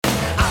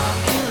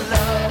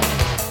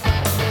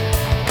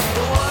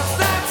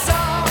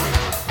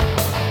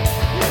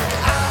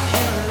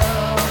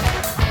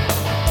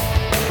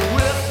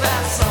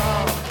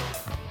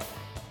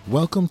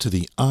Welcome to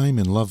the I'm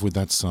in Love with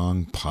That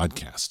Song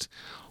podcast.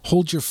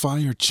 Hold your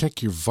fire,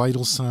 check your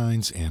vital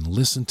signs, and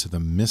listen to the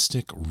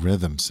mystic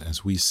rhythms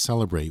as we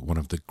celebrate one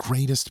of the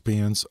greatest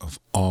bands of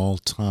all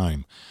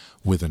time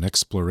with an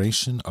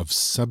exploration of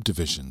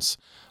Subdivisions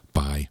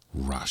by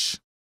Rush.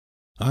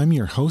 I'm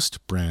your host,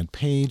 Brad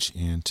Page,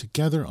 and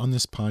together on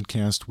this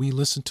podcast, we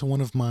listen to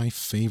one of my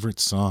favorite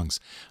songs,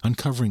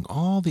 uncovering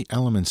all the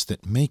elements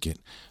that make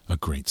it a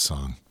great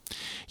song.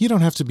 You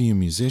don't have to be a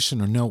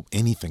musician or know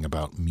anything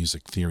about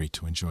music theory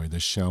to enjoy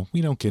this show. We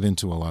don't get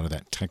into a lot of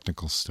that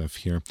technical stuff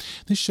here.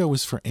 This show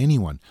is for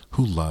anyone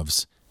who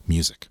loves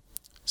music.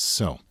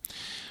 So,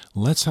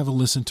 let's have a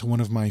listen to one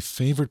of my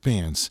favorite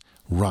bands,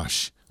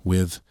 Rush,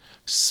 with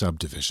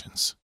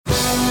Subdivisions.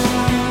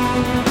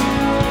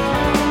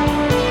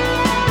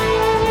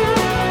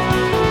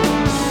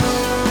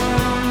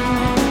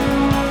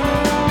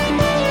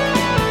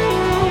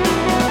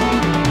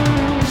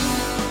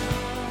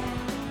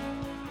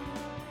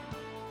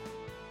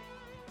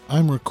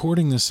 I'm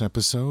recording this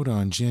episode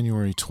on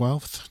January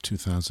 12th,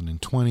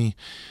 2020.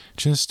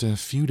 Just a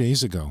few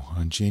days ago,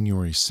 on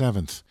January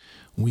 7th,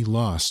 we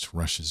lost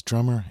Rush's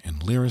drummer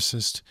and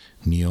lyricist,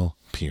 Neil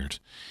Peart.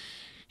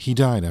 He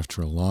died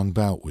after a long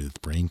bout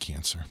with brain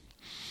cancer.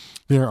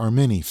 There are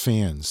many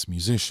fans,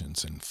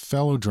 musicians, and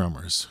fellow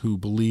drummers who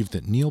believe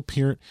that Neil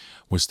Peart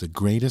was the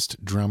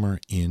greatest drummer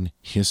in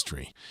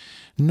history.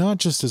 Not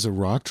just as a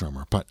rock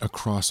drummer, but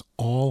across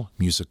all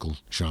musical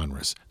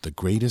genres. The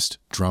greatest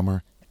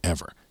drummer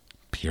ever.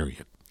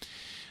 Period.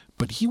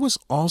 But he was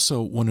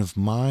also one of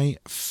my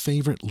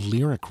favorite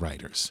lyric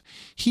writers.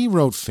 He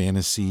wrote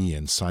fantasy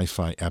and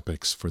sci-fi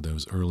epics for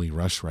those early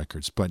Rush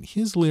records, but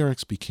his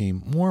lyrics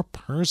became more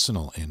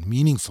personal and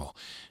meaningful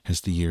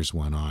as the years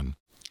went on.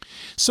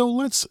 So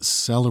let's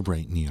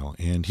celebrate Neil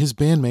and his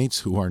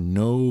bandmates, who are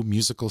no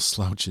musical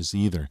slouches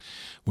either,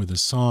 with a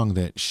song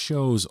that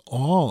shows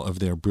all of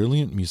their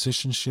brilliant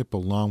musicianship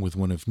along with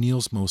one of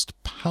Neil's most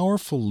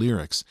powerful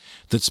lyrics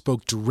that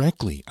spoke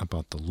directly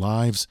about the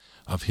lives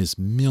of his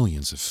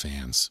millions of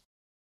fans.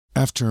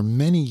 After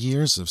many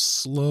years of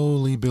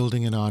slowly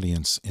building an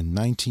audience, in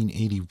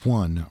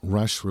 1981,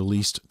 Rush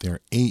released their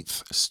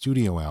 8th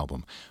studio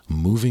album,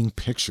 Moving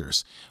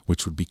Pictures,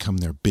 which would become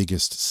their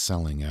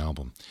biggest-selling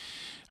album.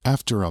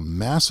 After a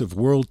massive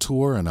world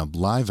tour and a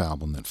live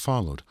album that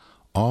followed,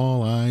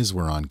 all eyes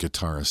were on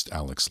guitarist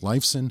Alex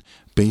Lifeson,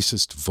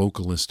 bassist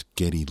vocalist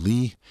Geddy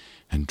Lee,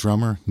 and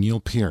drummer Neil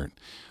Peart.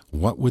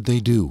 What would they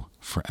do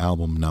for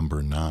album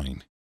number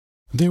 9?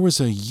 There was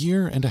a 1.5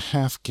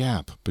 year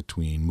gap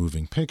between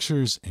Moving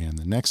Pictures and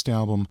the next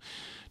album.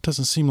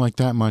 Doesn't seem like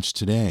that much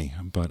today,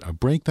 but a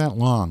break that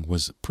long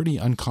was pretty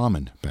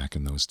uncommon back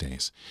in those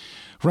days.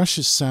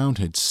 Rush's sound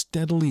had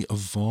steadily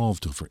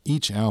evolved over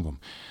each album,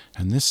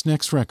 and this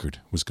next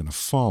record was going to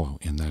follow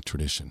in that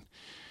tradition.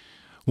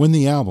 When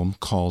the album,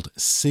 called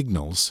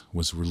Signals,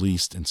 was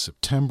released in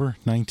September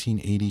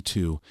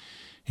 1982,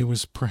 it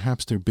was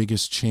perhaps their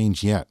biggest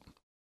change yet.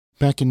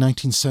 Back in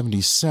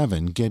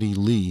 1977, Geddy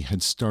Lee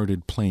had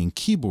started playing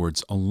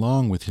keyboards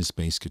along with his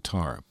bass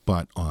guitar,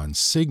 but on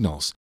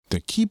Signals,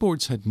 the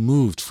keyboards had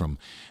moved from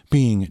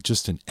being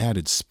just an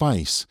added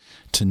spice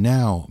to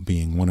now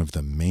being one of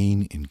the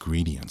main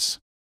ingredients.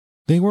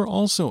 They were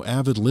also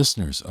avid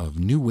listeners of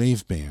new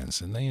wave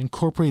bands, and they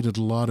incorporated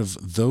a lot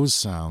of those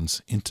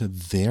sounds into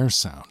their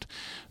sound.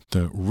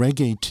 The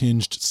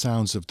reggae-tinged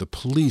sounds of the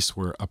Police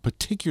were a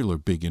particular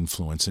big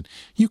influence, and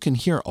you can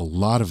hear a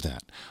lot of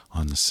that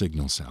on the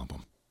Signals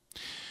album.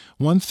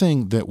 One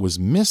thing that was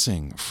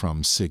missing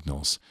from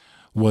Signals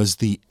was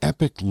the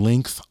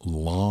epic-length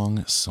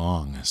long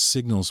song.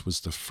 Signals was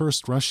the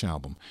first Rush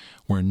album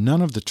where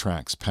none of the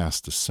tracks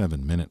passed the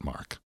 7-minute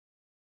mark.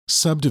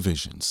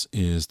 Subdivisions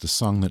is the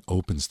song that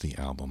opens the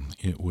album.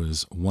 It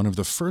was one of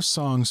the first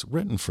songs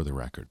written for the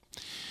record.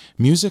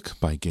 Music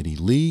by Geddy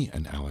Lee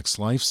and Alex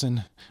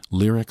Lifeson,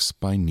 lyrics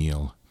by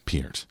Neil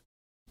Peart.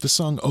 The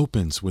song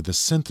opens with a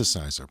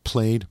synthesizer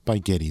played by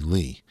Geddy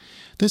Lee.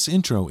 This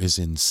intro is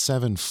in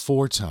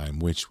 7/4 time,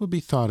 which would be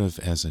thought of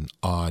as an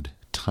odd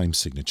time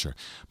signature.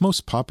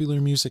 Most popular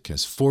music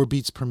has 4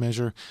 beats per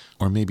measure,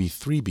 or maybe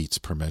 3 beats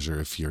per measure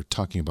if you're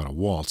talking about a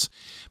waltz.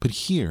 But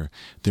here,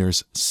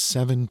 there's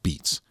 7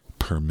 beats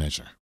per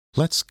measure.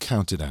 Let's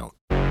count it out.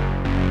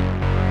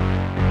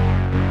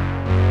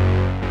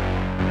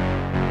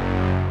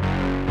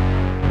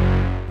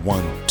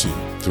 1, 2,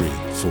 3,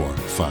 4,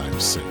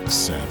 5, 6,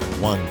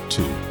 7. 1,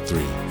 2,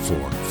 3,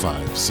 4,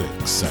 5,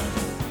 6,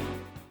 7.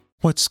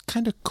 What's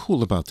kind of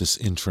cool about this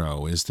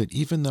intro is that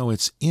even though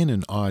it's in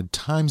an odd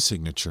time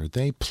signature,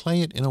 they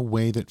play it in a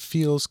way that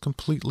feels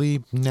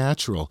completely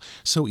natural,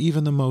 so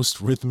even the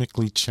most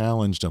rhythmically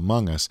challenged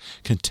among us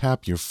can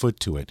tap your foot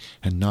to it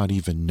and not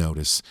even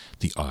notice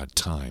the odd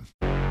time.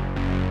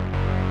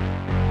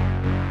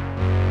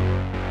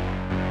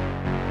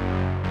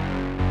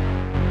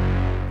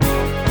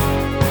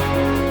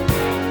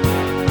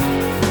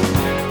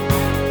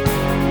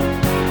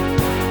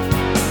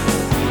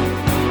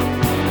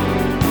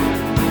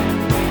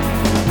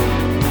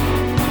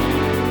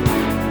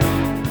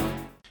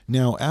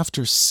 Now,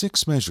 after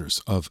 6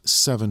 measures of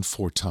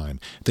 7/4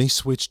 time, they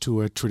switch to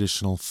a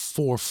traditional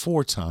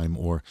 4/4 time,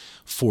 or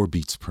 4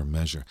 beats per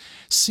measure.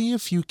 See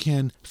if you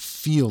can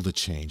feel the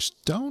change.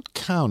 Don't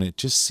count it,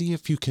 just see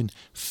if you can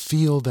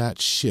feel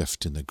that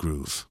shift in the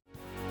groove.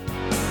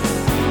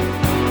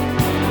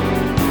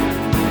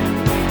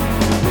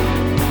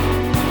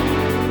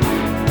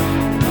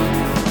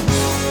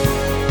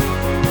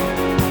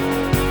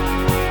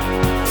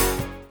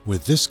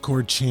 With this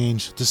chord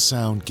change, the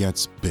sound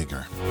gets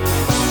bigger.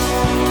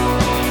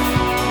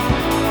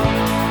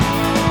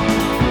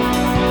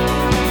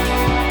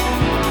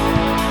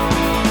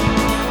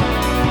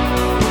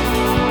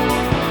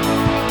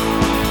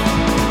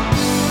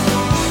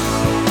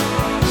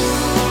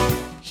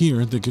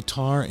 Here, the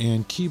guitar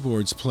and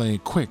keyboards play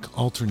quick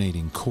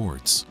alternating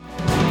chords.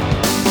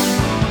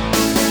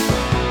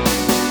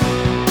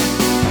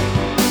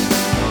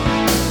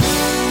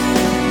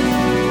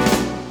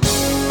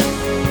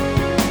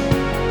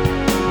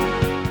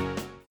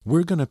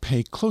 We're going to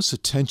pay close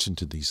attention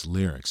to these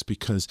lyrics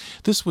because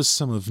this was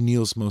some of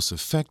Neil's most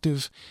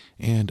effective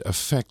and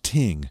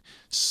affecting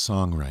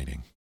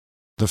songwriting.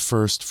 The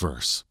first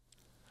verse.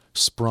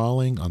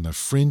 Sprawling on the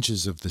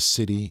fringes of the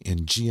city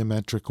in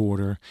geometric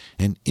order,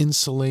 an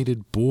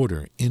insulated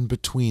border in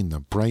between the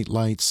bright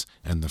lights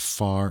and the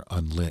far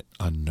unlit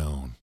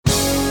unknown.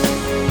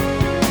 Sprawling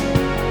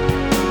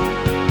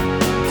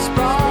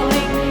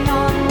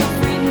on the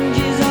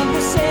fringes of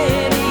the city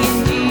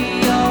in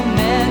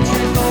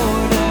geometric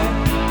order,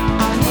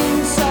 an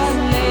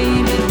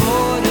insulated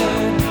border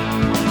in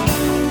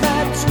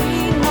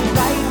between the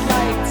bright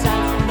lights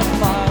and the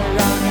far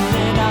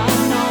unlit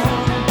unknown.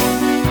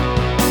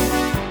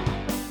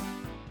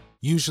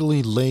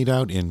 Usually laid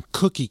out in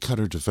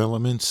cookie-cutter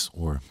developments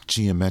or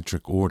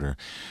geometric order,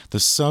 the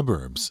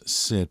suburbs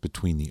sit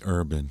between the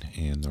urban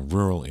and the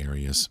rural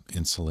areas,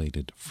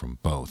 insulated from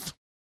both.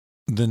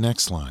 The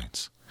next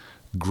lines.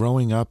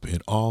 Growing up,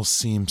 it all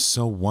seemed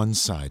so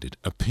one-sided,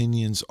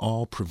 opinions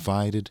all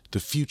provided,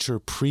 the future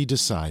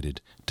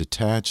pre-decided,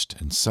 detached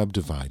and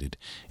subdivided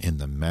in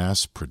the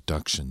mass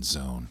production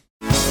zone.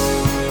 Growing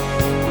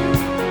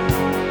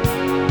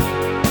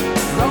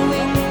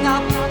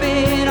up,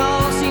 it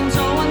all seems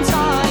so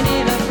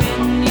one-sided,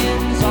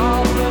 opinions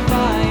all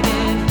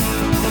provided,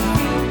 the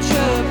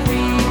future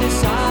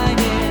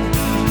pre-decided,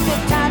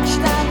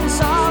 detached and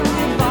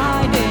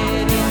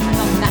subdivided in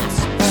the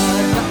mass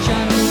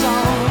production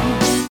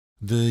zone.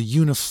 The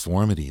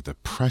uniformity, the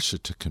pressure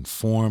to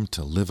conform,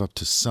 to live up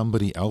to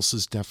somebody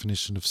else's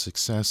definition of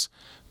success,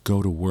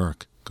 go to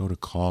work, go to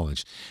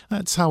college.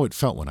 That's how it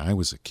felt when I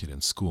was a kid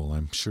in school.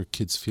 I'm sure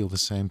kids feel the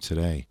same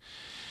today.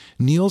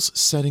 Neil's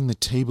setting the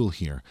table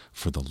here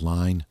for the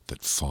line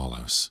that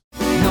follows.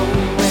 Nowhere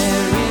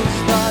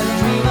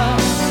is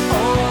the dreamer or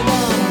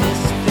the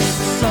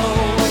misfit so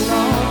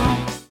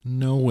alone.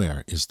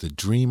 Nowhere is the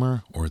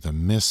dreamer or the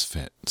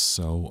misfit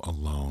so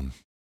alone.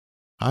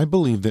 I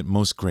believe that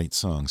most great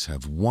songs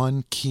have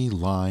one key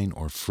line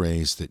or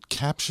phrase that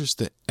captures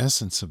the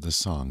essence of the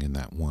song in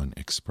that one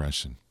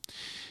expression.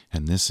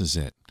 And this is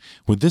it.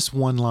 With this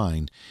one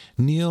line,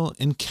 Neil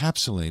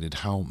encapsulated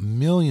how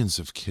millions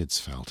of kids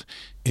felt.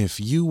 If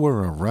you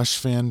were a Rush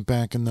fan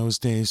back in those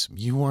days,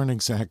 you weren't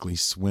exactly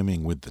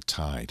swimming with the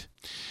tide.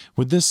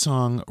 With this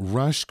song,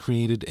 Rush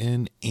created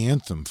an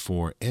anthem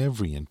for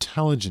every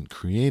intelligent,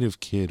 creative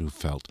kid who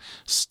felt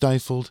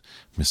stifled,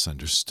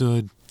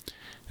 misunderstood,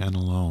 and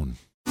alone.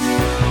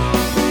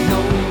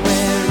 Nowhere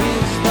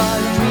is the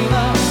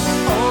dreamer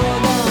or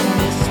the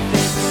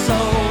misfit so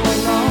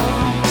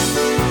alone.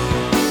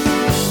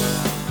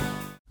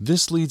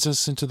 This leads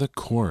us into the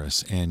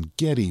chorus, and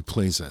Geddy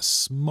plays a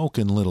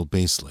smokin' little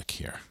bass lick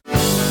here.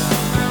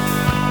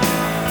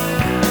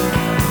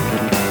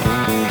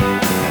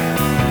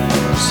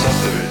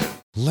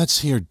 Subdivision. Let's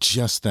hear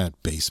just that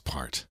bass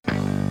part.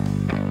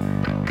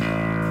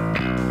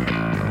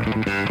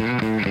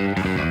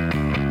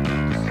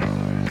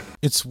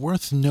 It's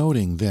worth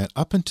noting that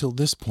up until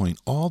this point,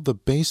 all the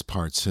bass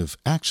parts have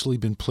actually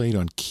been played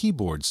on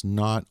keyboards,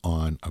 not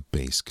on a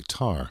bass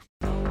guitar.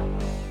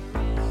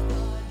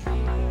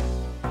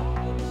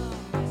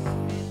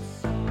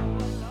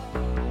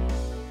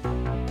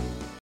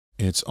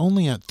 It's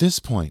only at this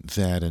point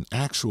that an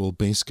actual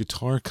bass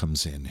guitar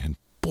comes in, and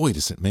boy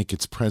does it make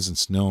its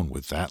presence known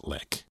with that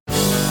lick.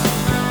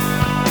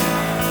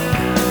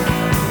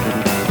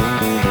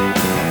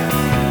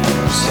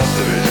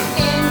 Subdivision.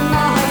 In the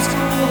high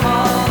school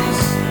halls,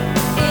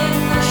 in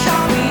the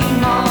shopping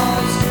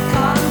malls,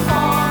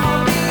 conform or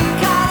be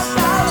cast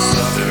out.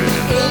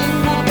 Subdivision. In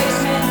the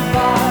basement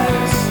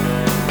bars,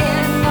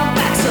 in the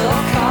backs of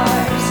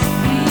cars,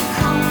 be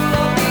cool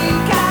or be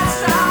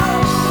cast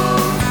out.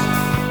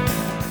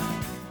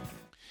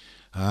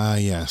 Ah,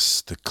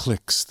 yes, the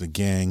cliques, the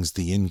gangs,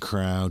 the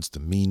in-crowds, the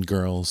mean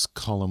girls,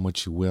 call them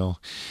what you will.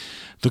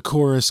 The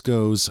chorus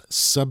goes,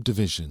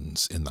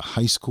 subdivisions in the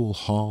high school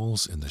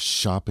halls, in the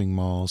shopping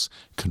malls,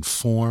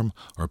 conform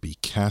or be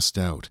cast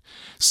out.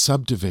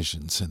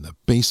 Subdivisions in the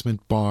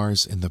basement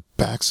bars, in the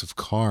backs of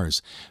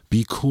cars,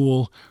 be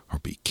cool or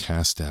be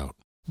cast out.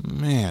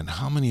 Man,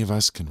 how many of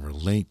us can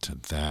relate to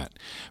that?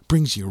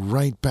 Brings you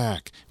right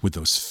back with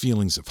those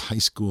feelings of high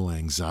school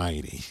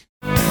anxiety.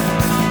 Any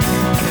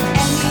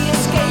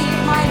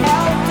escape might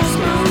help to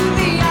smooth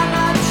the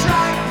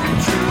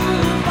unattractive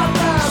truth, but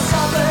the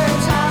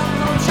suburbs have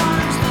no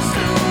charms to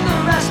soothe the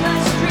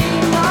restless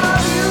dream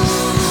of you.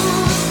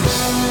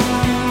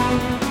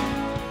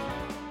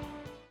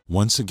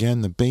 Once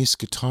again, the bass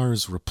guitar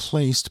is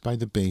replaced by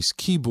the bass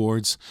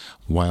keyboards,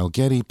 while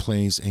Geddy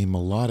plays a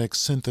melodic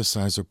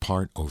synthesizer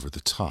part over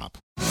the top.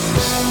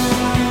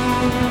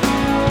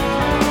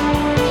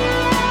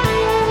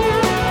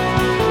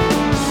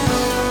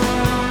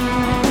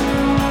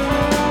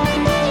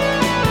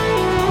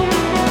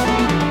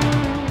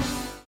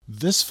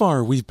 This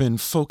far, we've been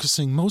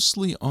focusing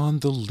mostly on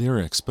the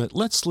lyrics, but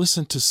let's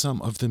listen to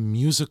some of the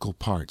musical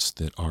parts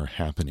that are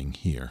happening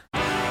here.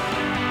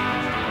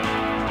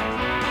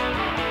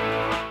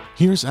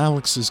 Here's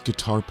Alex's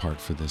guitar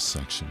part for this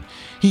section.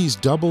 He's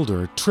doubled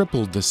or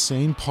tripled the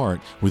same part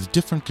with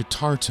different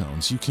guitar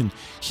tones. You can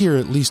hear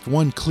at least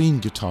one clean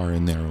guitar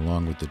in there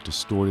along with the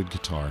distorted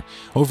guitar.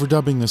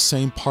 Overdubbing the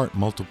same part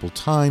multiple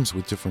times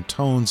with different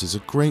tones is a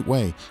great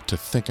way to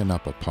thicken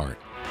up a part.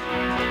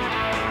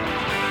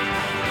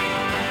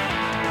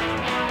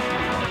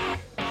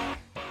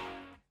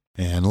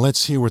 And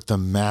let's hear what the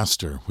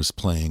master was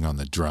playing on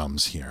the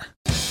drums here.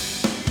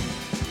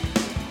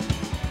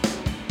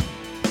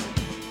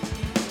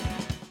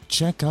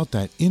 Check out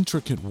that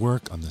intricate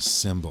work on the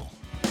cymbal.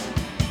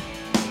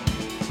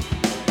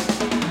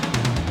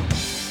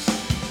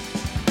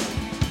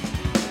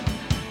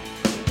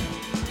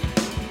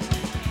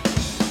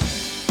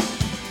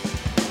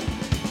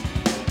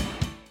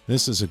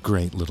 This is a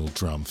great little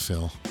drum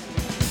fill.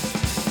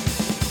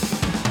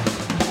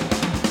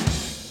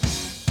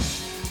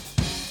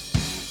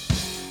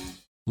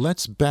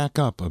 Let's back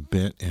up a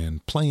bit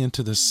and play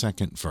into the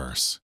second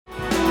verse.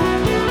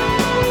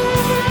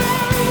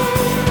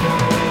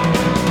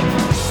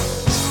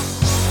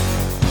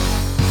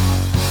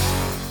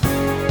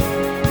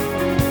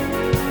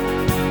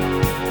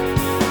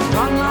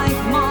 Run like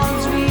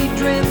moths, we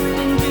drift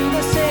into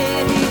the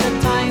city, the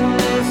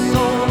timeless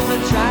old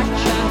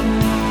attraction,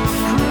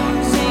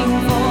 cruising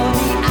for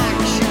the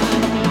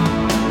action,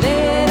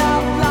 lit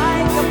up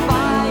like a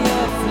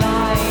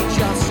firefly,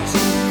 just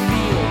to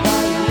feel the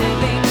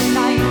living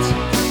night.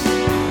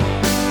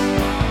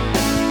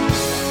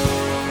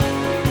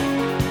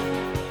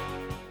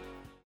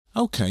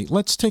 Okay,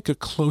 let's take a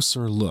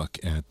closer look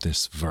at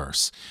this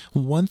verse.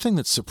 One thing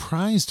that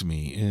surprised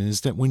me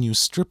is that when you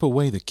strip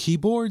away the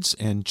keyboards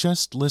and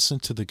just listen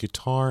to the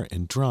guitar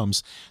and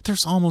drums,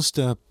 there's almost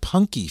a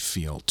punky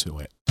feel to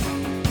it.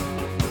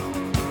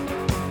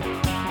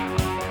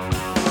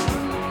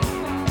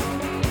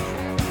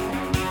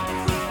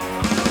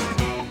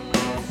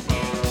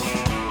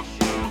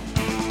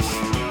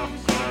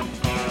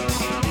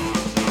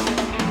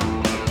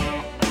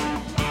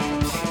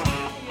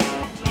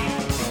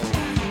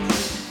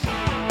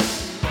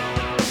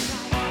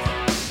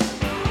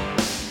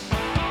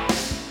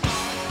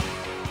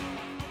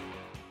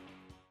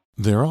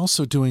 They're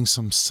also doing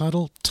some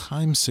subtle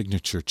time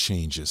signature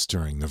changes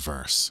during the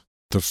verse.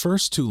 The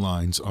first two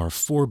lines are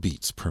 4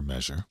 beats per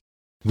measure.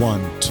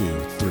 1, 2,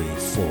 3,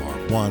 4,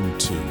 1,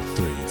 2,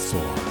 3,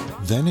 4.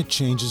 Then it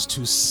changes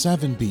to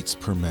 7 beats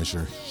per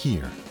measure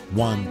here.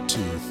 1,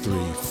 2,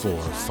 3,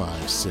 4,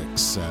 5,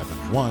 6,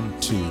 7. 1,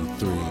 2,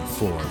 3,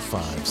 4,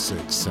 5,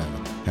 6,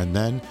 7. And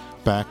then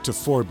back to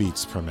 4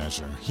 beats per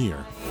measure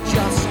here.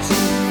 Just to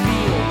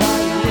feel the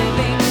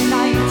living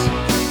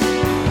night.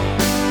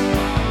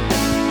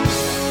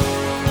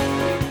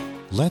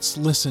 Let's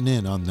listen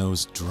in on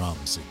those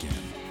drums again.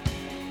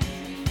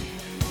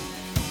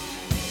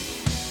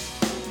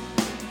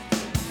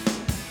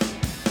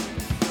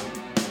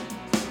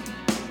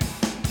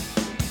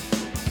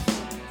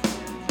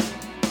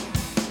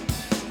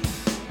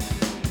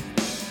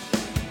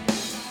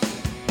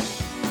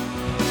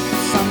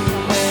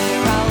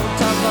 Somewhere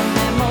out of a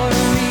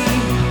memory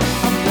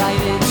of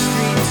lighted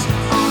streets.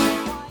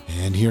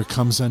 And here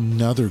comes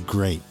another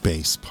great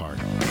bass part.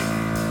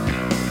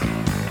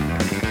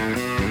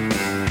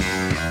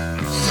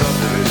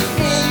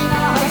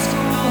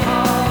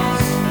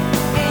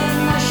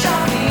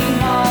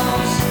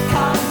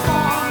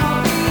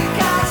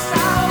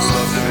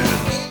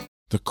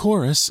 The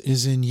chorus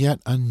is in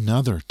yet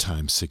another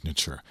time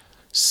signature,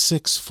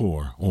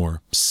 6/4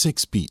 or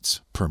 6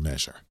 beats per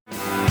measure.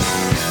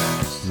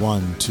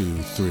 1,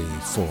 2, 3,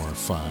 4,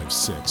 5,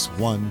 6.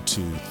 1,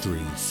 2,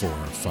 3,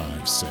 4,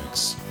 5,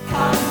 6.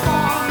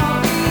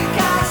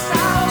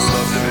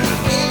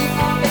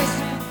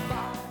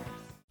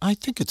 I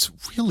think it's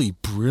really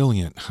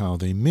brilliant how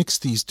they mix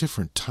these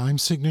different time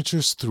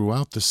signatures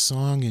throughout the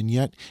song, and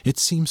yet it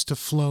seems to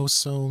flow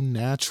so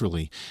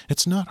naturally.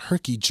 It's not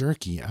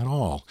herky-jerky at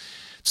all.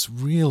 It's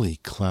really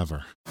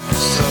clever.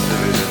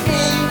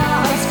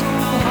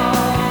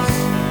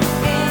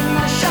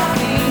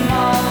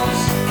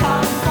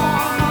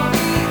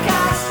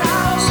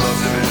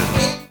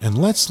 And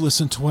let's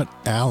listen to what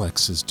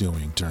Alex is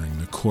doing during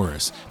the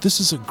chorus.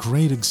 This is a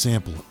great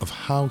example of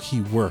how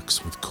he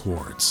works with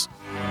chords.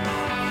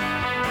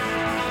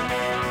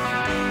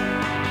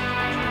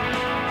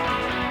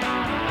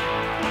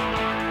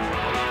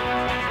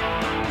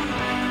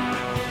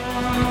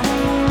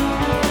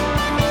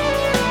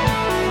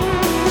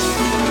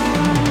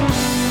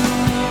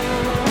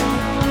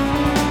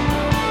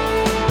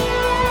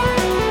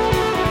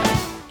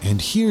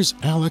 And here's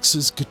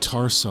Alex's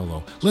guitar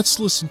solo. Let's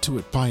listen to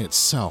it by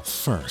itself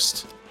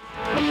first.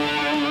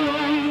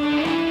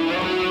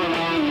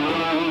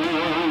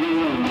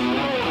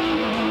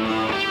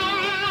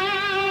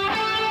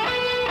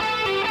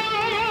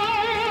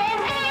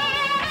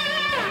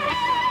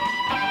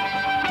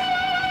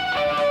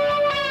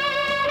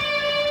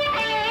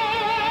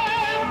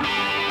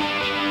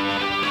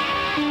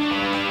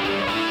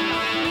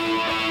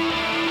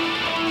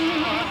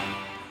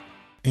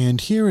 And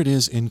here it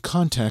is in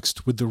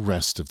context with the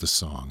rest of the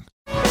song.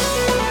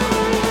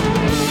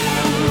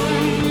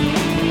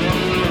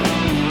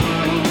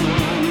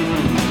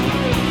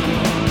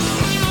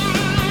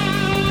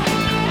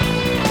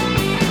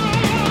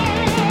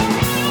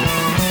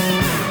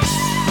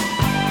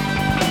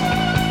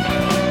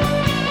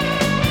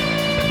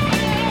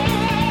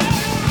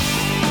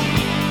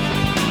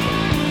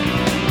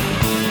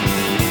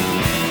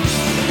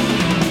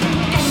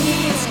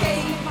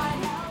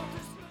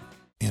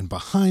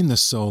 Behind the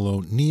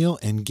solo, Neil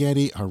and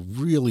Geddy are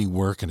really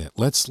working it.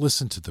 Let's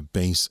listen to the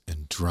bass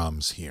and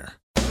drums here.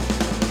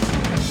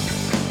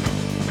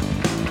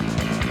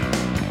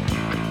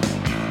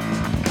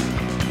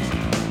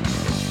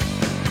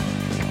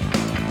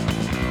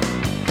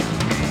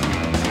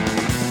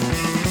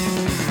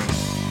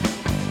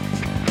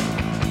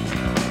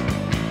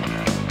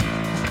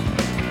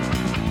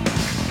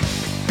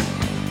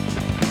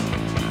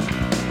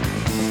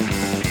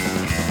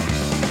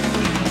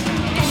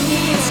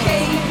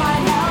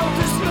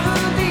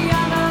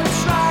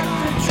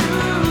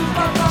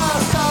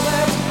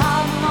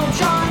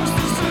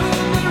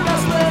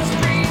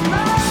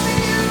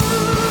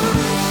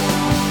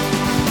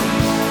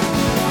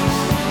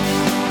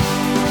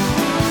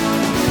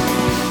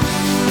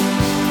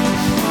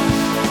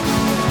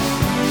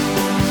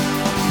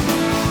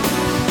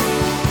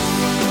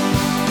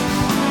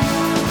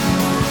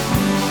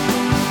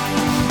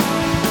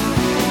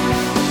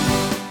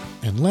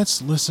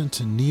 Let's listen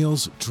to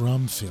Neil's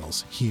drum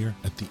fills here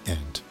at the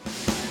end.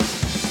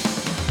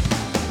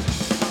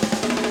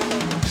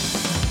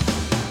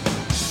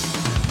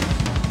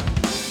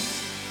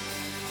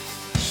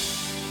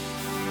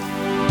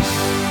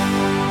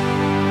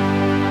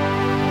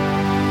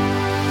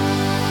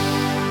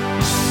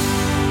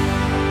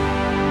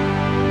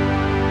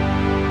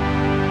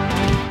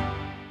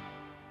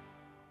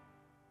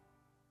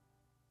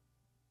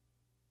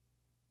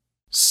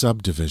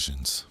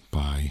 Subdivisions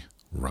by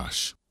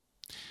Rush.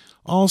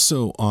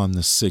 Also on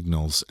the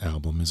Signals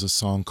album is a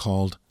song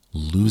called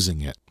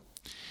Losing It.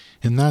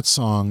 In that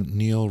song,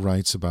 Neil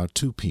writes about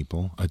two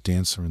people, a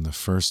dancer in the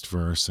first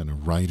verse and a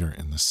writer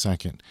in the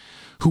second,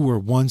 who were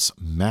once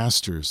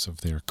masters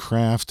of their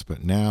craft,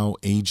 but now,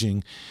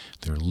 aging,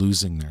 they're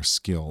losing their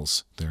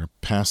skills. They're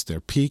past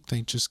their peak,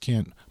 they just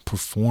can't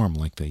perform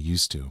like they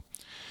used to.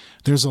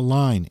 There's a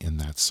line in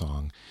that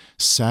song,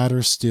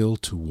 "Sadder still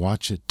to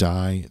watch it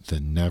die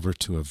than never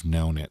to have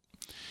known it."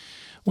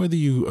 Whether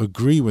you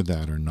agree with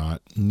that or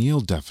not,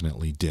 Neil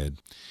definitely did,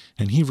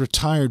 and he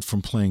retired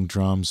from playing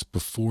drums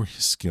before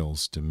his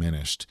skills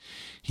diminished.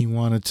 He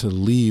wanted to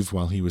leave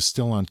while he was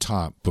still on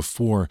top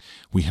before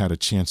we had a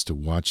chance to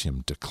watch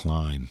him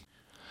decline.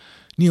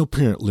 Neil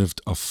Peart lived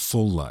a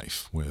full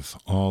life with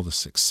all the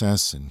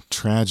success and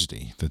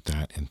tragedy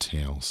that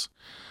entails.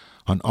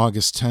 On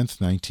August 10th,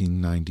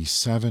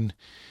 1997,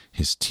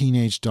 his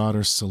teenage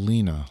daughter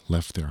Selena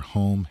left their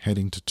home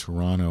heading to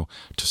Toronto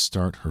to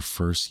start her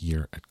first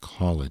year at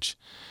college.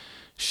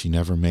 She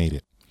never made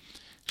it.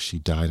 She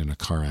died in a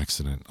car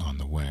accident on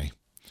the way.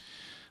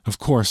 Of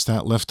course,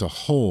 that left a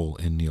hole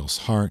in Neil's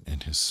heart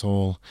and his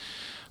soul,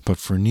 but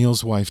for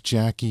Neil's wife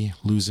Jackie,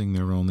 losing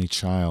their only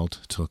child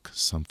took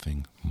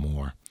something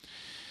more.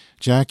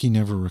 Jackie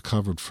never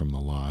recovered from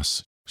the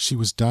loss. She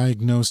was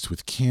diagnosed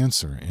with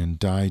cancer and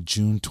died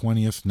June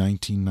 20th,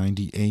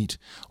 1998,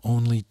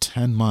 only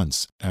 10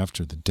 months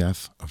after the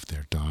death of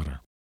their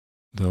daughter.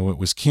 Though it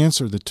was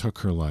cancer that took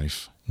her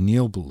life,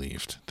 Neil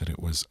believed that it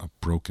was a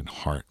broken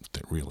heart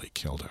that really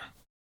killed her.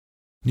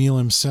 Neil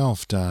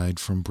himself died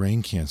from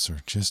brain cancer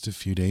just a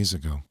few days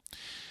ago.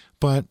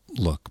 But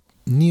look,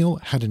 Neil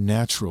had a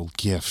natural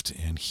gift,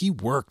 and he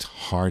worked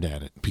hard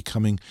at it,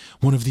 becoming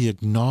one of the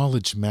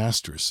acknowledged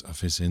masters of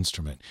his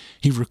instrument.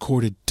 He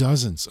recorded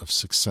dozens of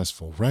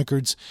successful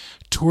records,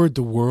 toured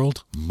the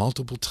world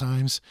multiple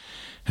times,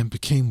 and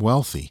became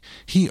wealthy.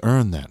 He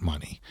earned that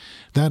money.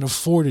 That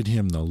afforded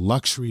him the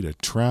luxury to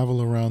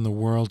travel around the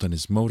world on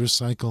his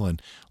motorcycle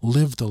and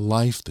live the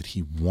life that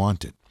he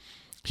wanted.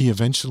 He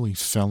eventually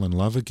fell in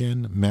love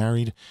again,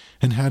 married,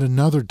 and had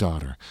another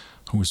daughter,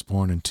 who was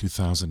born in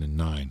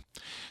 2009.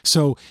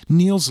 So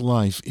Neil's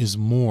life is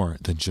more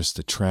than just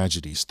the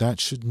tragedies. That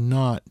should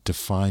not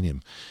define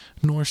him,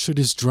 nor should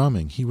his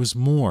drumming. He was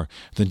more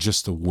than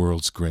just the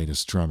world's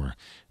greatest drummer,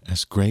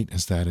 as great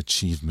as that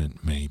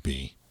achievement may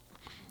be.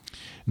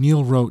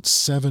 Neil wrote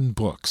 7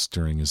 books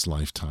during his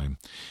lifetime.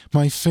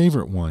 My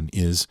favorite one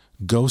is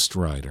Ghost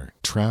Rider,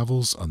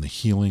 Travels on the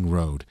Healing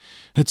Road.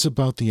 It's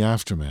about the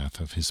aftermath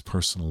of his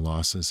personal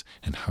losses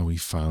and how he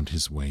found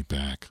his way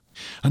back.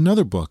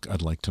 Another book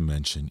I'd like to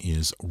mention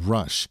is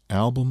Rush,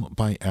 Album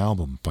by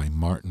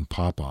Martin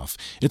Popoff.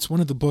 It's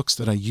one of the books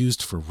that I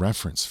used for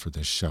reference for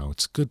this show.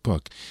 It's a good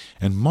book.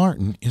 And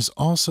Martin is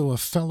also a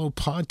fellow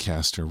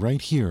podcaster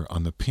right here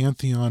on the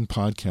Pantheon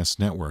Podcast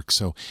Network,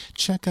 so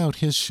check out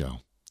his show.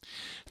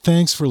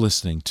 Thanks for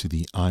listening to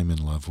the I'm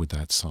in Love with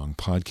That Song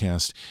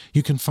podcast.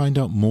 You can find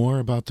out more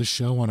about the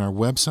show on our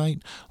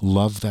website,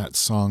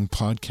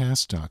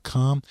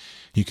 lovethatsongpodcast.com.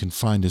 You can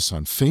find us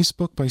on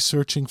Facebook by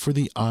searching for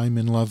the I'm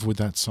in Love with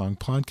That Song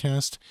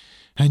podcast.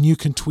 And you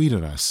can tweet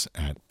at us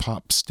at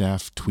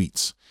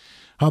PopStaffTweets.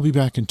 I'll be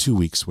back in 2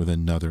 weeks with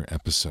another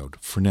episode.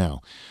 For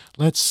now,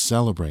 let's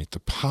celebrate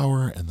the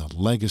power and the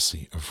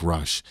legacy of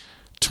Rush.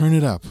 Turn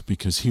it up,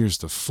 because here's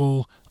the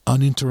full,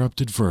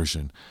 uninterrupted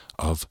version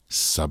of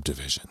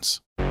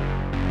Subdivisions.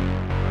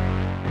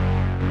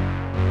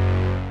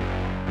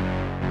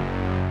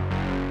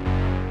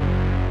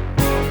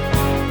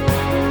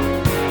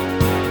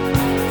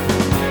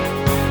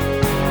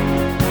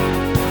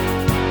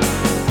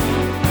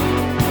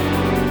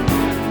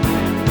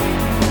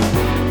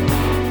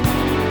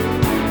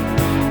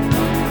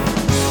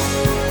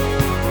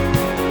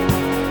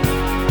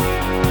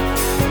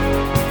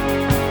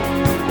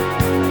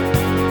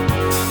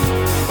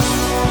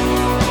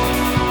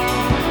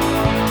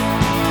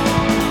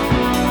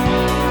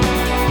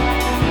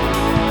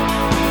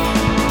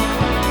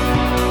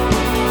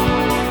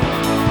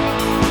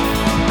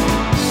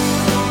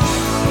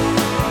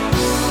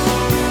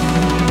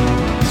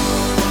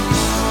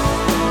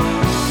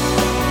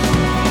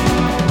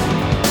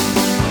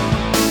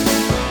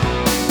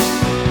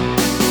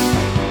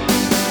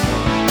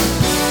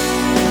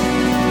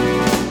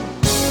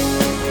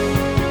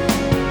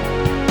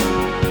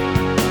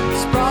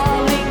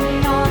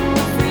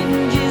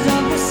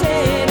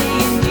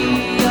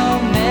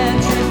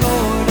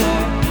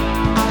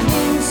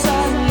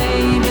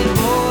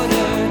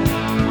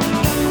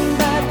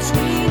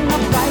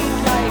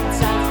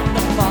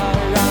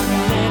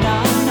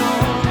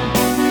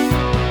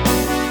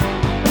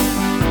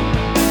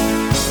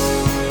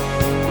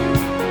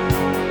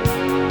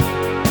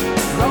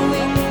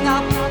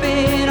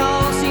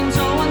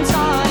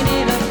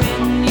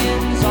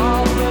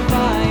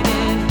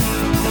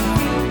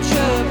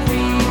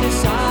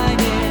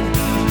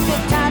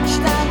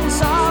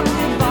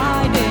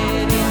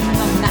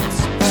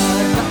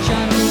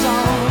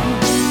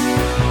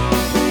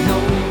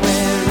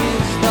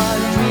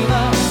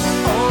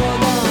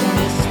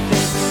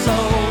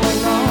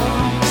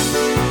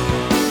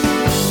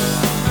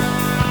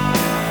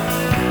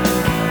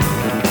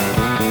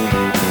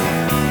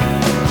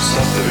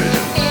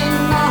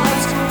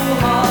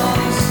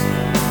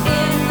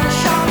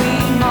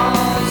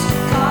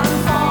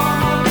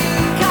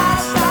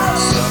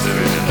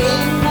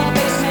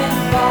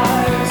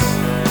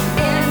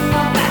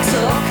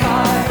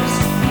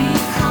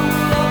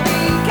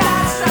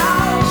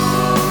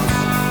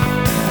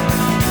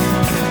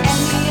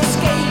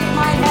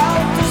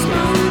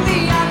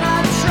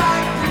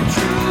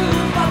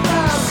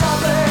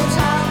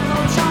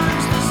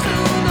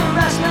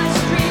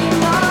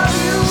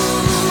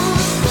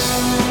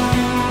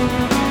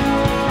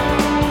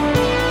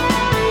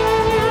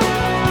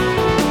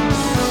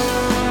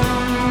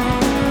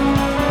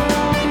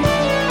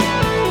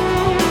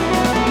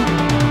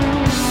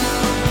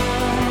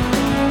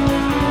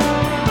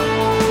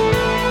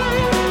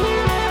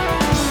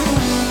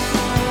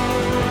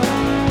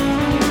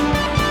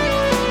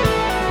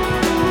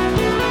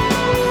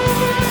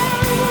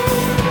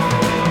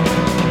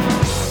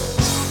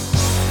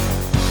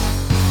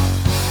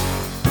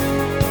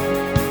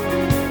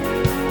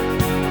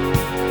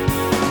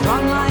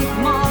 Run like